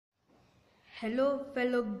Hello,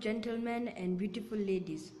 fellow gentlemen and beautiful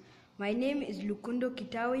ladies. My name is Lukundo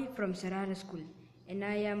Kitawi from Serare School, and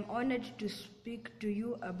I am honored to speak to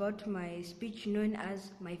you about my speech known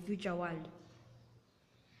as My Future World.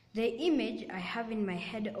 The image I have in my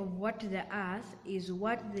head of what the earth is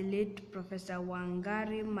what the late Professor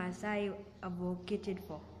Wangari Maathai advocated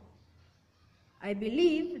for. I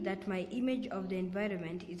believe that my image of the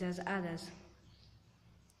environment is as others.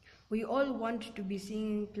 We all want to be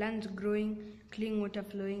seeing plants growing, clean water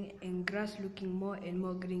flowing, and grass looking more and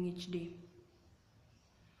more green each day.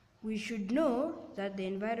 We should know that the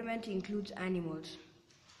environment includes animals.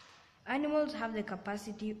 Animals have the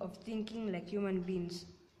capacity of thinking like human beings.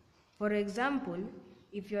 For example,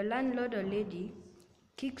 if your landlord or lady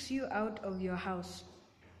kicks you out of your house,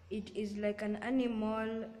 it is like an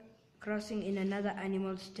animal crossing in another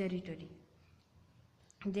animal's territory.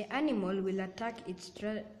 The animal will attack its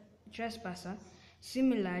trespasser.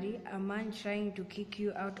 Similarly, a man trying to kick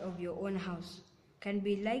you out of your own house can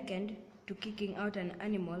be likened to kicking out an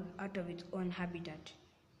animal out of its own habitat.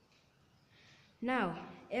 Now,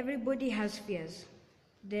 everybody has fears.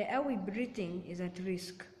 The air we breathe in is at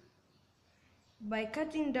risk. By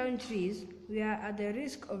cutting down trees, we are at the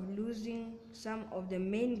risk of losing some of the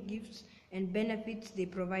main gifts and benefits they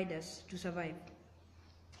provide us to survive.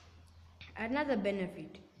 Another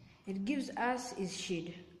benefit it gives us is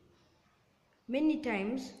shade. Many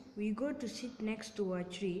times, we go to sit next to a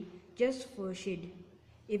tree just for shade.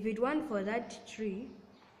 If it weren't for that tree,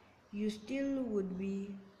 you still would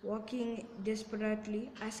be walking desperately,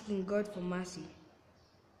 asking God for mercy.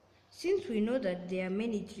 Since we know that there are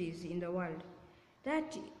many trees in the world,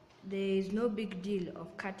 that there is no big deal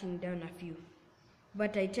of cutting down a few.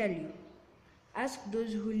 But I tell you, ask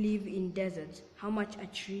those who live in deserts how much a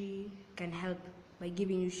tree can help by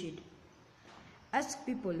giving you shade. Ask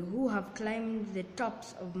people who have climbed the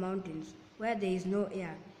tops of mountains where there is no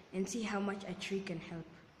air and see how much a tree can help.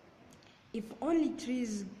 If only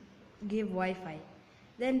trees gave Wi-Fi,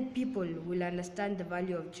 then people will understand the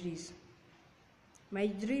value of trees. My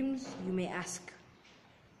dreams, you may ask.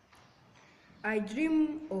 I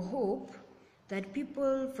dream or hope that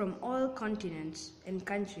people from all continents and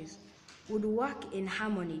countries would work in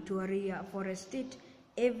harmony to reforestate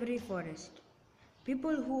every forest.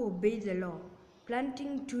 People who obey the law,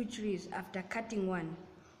 planting 2 trees after cutting 1,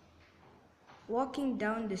 walking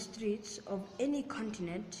down the streets of any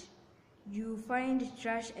continent, you find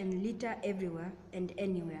trash and litter everywhere and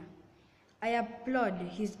anywhere. I applaud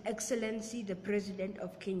His Excellency the President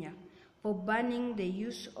of Kenya for banning the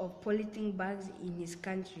use of polythene bags in his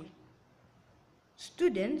country.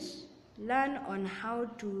 Students learn on how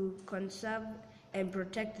to conserve and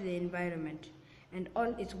protect the environment and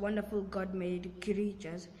all its wonderful God-made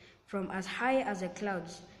creatures, from as high as the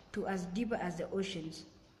clouds to as deep as the oceans.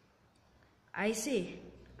 I say,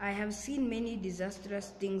 I have seen many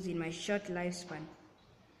disastrous things in my short lifespan.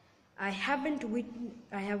 I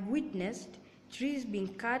have witnessed trees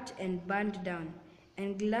being cut and burned down,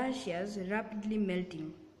 and glaciers rapidly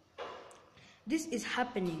melting. This is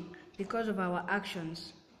happening because of our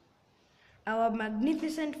actions. Our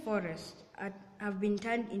magnificent forests have been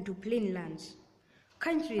turned into plain lands.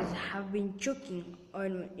 Countries have been choking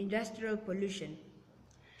on industrial pollution.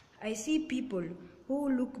 I see people who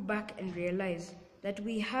look back and realize that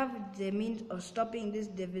we have the means of stopping this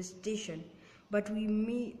devastation, but we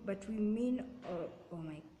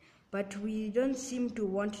don't seem to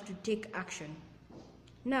want to take action.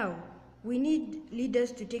 Now, we need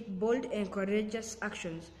leaders to take bold and courageous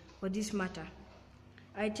actions for this matter.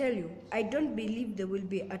 I tell you, I don't believe there will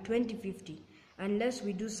be a 2050 unless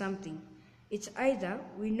we do something. It's either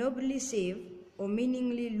we nobly save or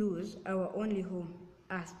meaningly lose our only home,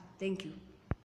 Earth. Thank you.